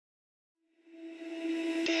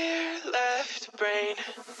brain.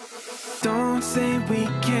 Don't say we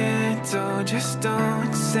can't, oh, just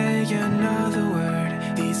don't say another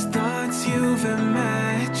word. These thoughts you've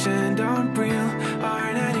imagined aren't real,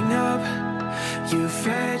 aren't adding up. You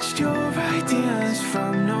fetched your ideas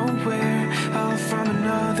from nowhere, all from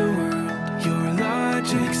another world. Your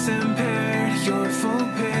logic's impaired, your full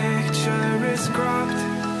picture is cropped.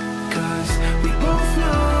 Cause we both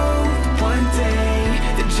know one day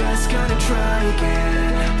they're just gonna try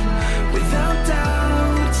again. Without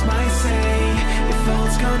doubt, might say if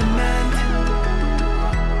all's gonna mend.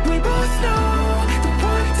 We both know that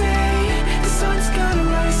one day the sun's gonna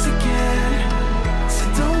rise again. So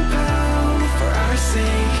don't pout for our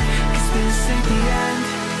sake, cause this ain't the end.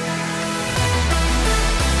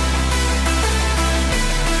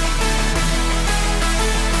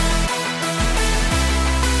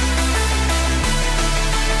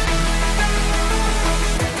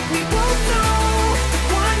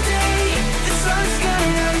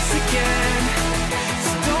 Again,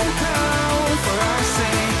 so don't pout for our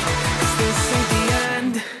sake, 'cause this ain't the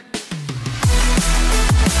end.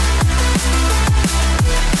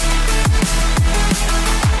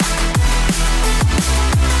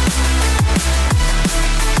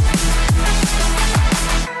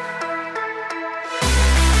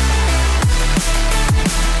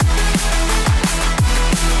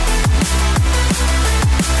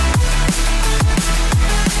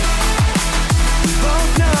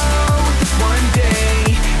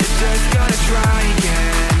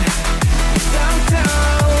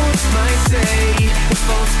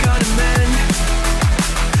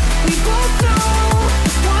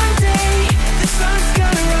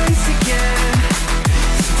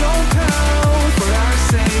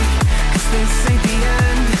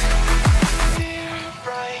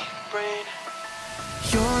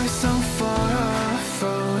 You're so far off,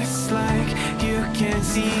 oh, it's like you can't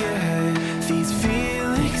see ahead. These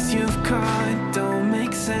feelings you've caught don't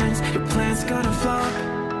make sense, your plan's gonna flop.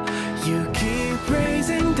 You keep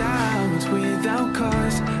raising doubts without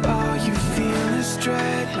cause, all you feel is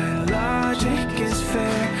dread. My logic is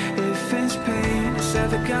fair, if it's pain, it's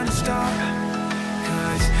ever gonna stop.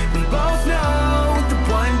 Cause we both know that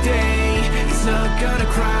one day he's not gonna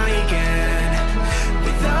cry again.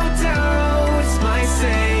 Without doubt, might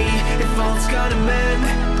say if all's gonna mend.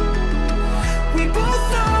 We both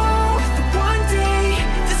know that one day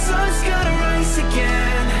the sun's gonna rise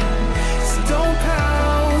again. So don't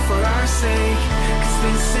pout for our sake, 'cause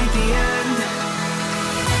this ain't the end.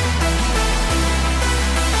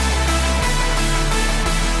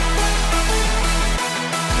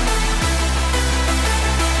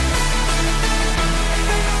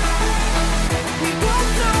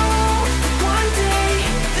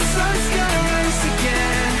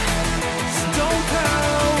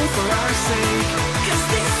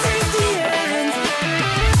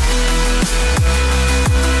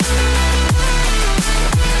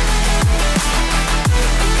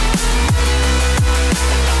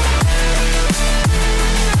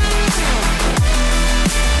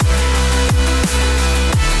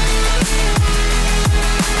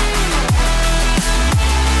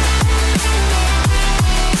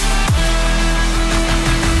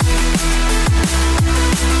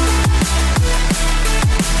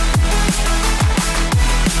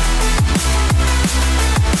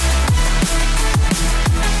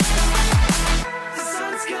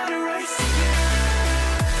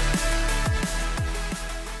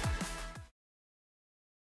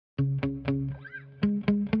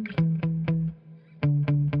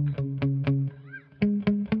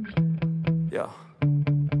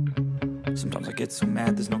 Sometimes I get so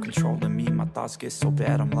mad, there's no controlling me. My thoughts get so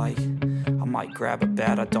bad, I'm like, I might grab a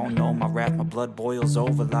bat, I don't know. My wrath, my blood boils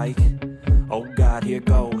over like, oh God, here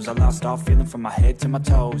goes. I lost all feeling from my head to my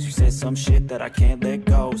toes. You said some shit that I can't let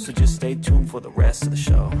go, so just stay tuned for the rest of the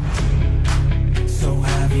show. So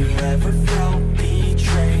have you ever felt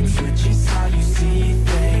betrayed? Switches how you see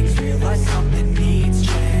things, realize something needs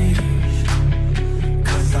change.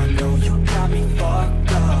 Cause I know you got me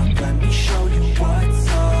fucked up, let me show you what's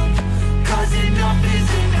up. Cause enough is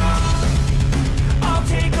enough. I'll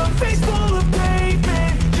take a face full of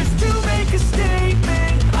pavement just to make a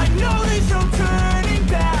statement. I know there's no turning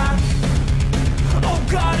back. Oh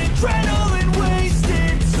God, adrenaline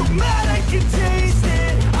wasted, so mad I can taste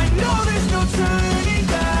it. I know there's no turning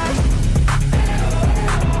back.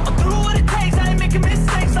 I'll do what it takes, I ain't making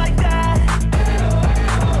mistakes like that.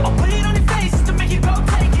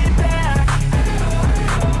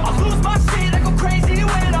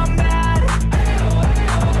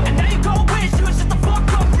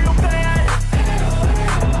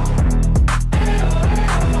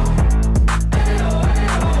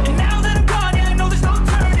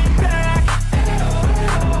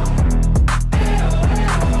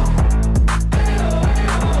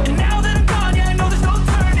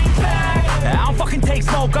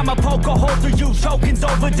 poke a hole through you, choking's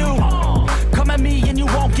overdue. Come at me and you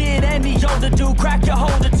won't get any older, dude. Crack your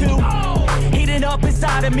holder too. Heating up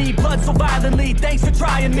inside of me, blood so violently. Thanks for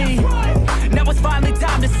trying me. Now it's finally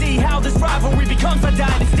time to see how this rivalry becomes a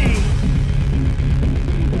dynasty.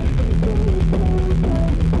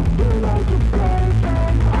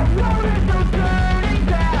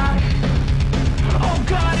 Oh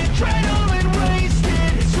God, adrenaline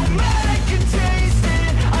wasted. So mad I can taste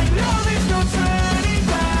it. I know there's no turning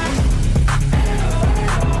back.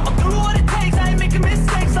 I'll do what it takes, I ain't making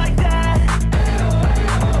mistakes like that.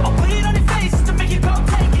 I'll bleed on your face just to make you go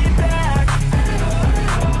take it back.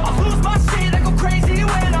 I'll lose my shit, I go crazy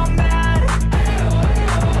when I'm mad.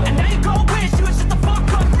 And now you gon' wish you would shut the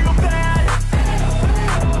fuck up real bad.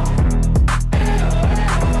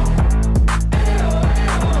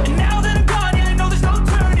 And now that I'm gone, yeah, I know there's no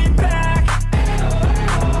turning back.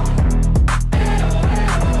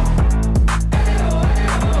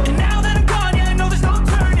 And now that I'm gone, yeah, I know there's no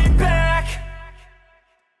turning back.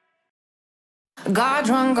 Got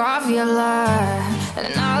drunk off your life,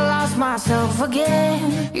 and I lost myself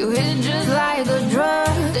again. You hit just like a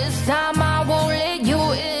drug. This time I won't let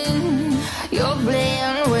you in. You're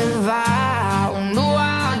playing with fire. No,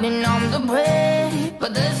 I didn't numb the prey,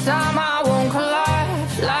 but this time I won't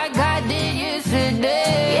collapse like I did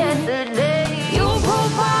yesterday. You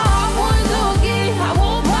broke my heart once again. I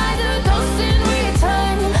won't buy the dust in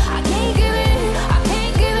return. I can't give it, I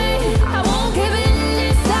can't give it, I won't give it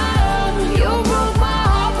this time. You broke my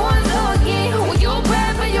heart once again. Well, you're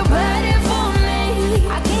bad, but you're bad for me.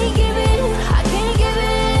 I can't give it, I can't give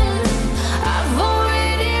it. I've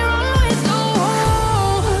already run with the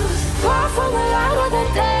wolves. Far from the light of the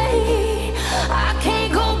day. I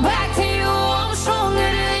can't go back to you, I'm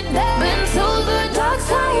stronger today. Been to the dark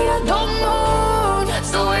side, I don't know.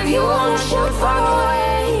 So if you wanna shoot far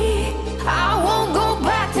away, I won't go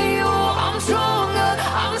back to you. I'm stronger,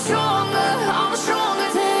 I'm stronger, I'm stronger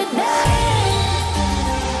today.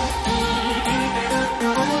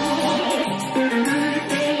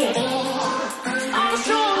 I'm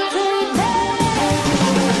stronger today.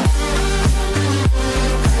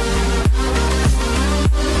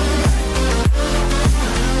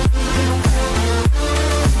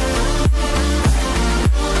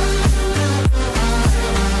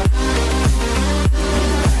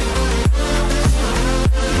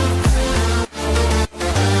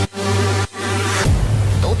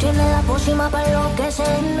 Tú tienes la pócima para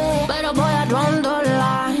enloquecerme, pero voy a draw the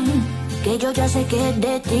line. Que yo ya sé que es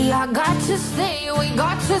de ti. I got to stay away,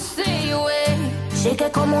 got to stay away. Sé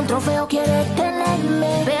que como un trofeo quieres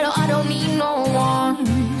tenerme, pero I don't need no one.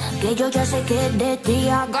 Que yo ya sé que es de ti.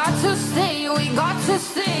 I got to stay away, got to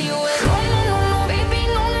stay away. No, no, no, no, baby,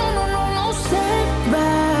 no, no, no, no, no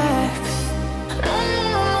setbacks. No, no,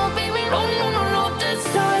 no, no, baby, no, no, no, no, this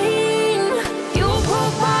time. You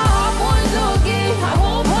broke my heart once again. I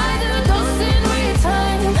won't buy the dust in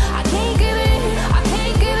return. I can't give it, I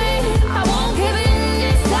can't give it, I won't give it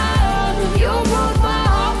this time. You broke my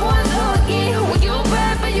heart once again. Well, you're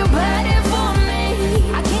bad, but you're bad for me.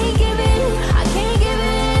 I can't give it, I can't give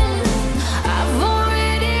it. I've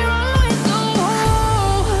already run with the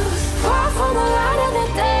wolves. Far from the light of the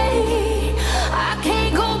day. I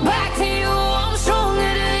can't go back to you, I'm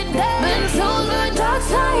stronger today. Been to the dark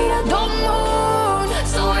side, I don't know.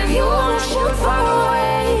 So if you wanna shoot far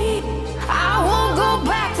away, I won't go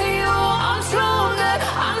back to you. I'm stronger,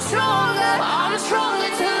 I'm stronger, I'm stronger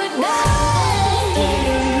today.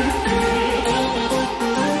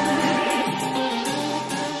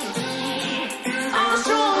 I'm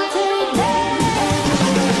stronger today.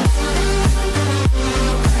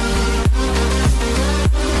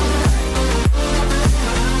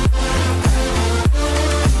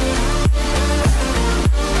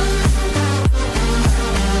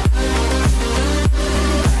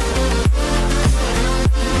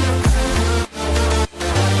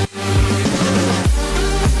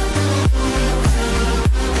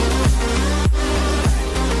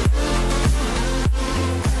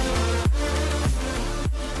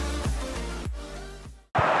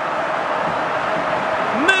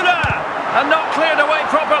 And not cleared away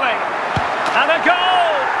properly. And a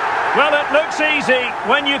goal! Well, it looks easy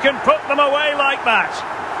when you can put them away like that.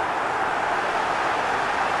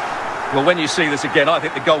 Well, when you see this again, I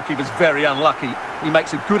think the goalkeeper's very unlucky. He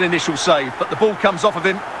makes a good initial save, but the ball comes off of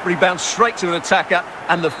him, rebounds straight to an attacker,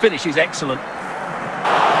 and the finish is excellent.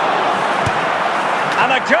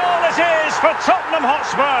 And a goal it is for Tottenham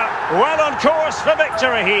Hotspur. Well on course for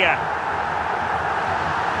victory here.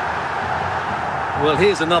 Well,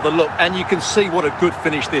 here's another look, and you can see what a good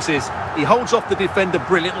finish this is. He holds off the defender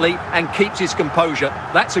brilliantly and keeps his composure.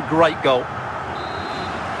 That's a great goal.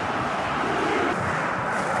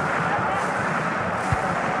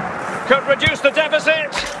 Could reduce the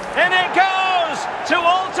deficit. In it goes to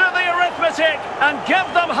alter the arithmetic and give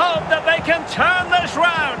them hope that they can turn this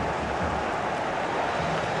round.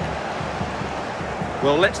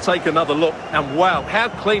 Well, let's take another look. And wow, how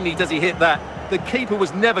cleanly does he hit that? The keeper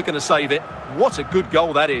was never going to save it. What a good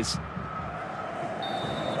goal that is.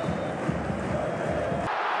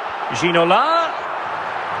 Ginola.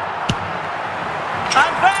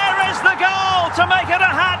 And there is the goal to make it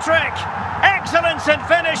a hat-trick. Excellence in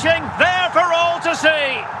finishing, there for all to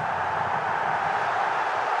see.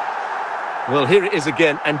 Well, here it is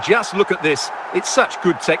again, and just look at this. It's such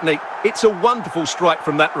good technique. It's a wonderful strike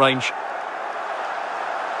from that range.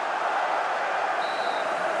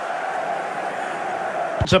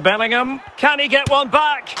 To Bellingham, can he get one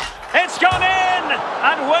back? It's gone in,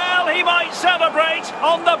 and well, he might celebrate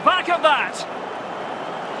on the back of that.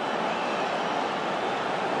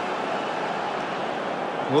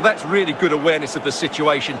 Well, that's really good awareness of the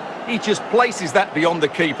situation. He just places that beyond the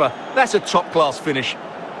keeper. That's a top-class finish.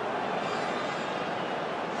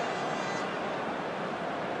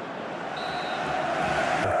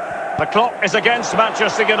 The clock is against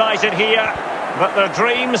Manchester United here, but their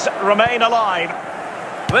dreams remain alive.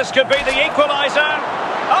 This could be the equaliser.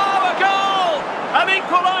 Oh, a goal! An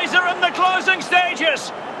equaliser in the closing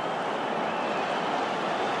stages.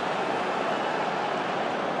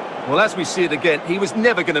 Well, as we see it again, he was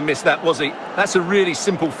never going to miss that, was he? That's a really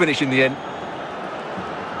simple finish in the end.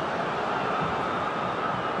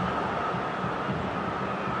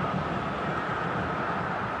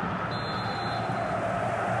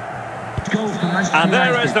 And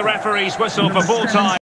there is the referee's whistle for full time.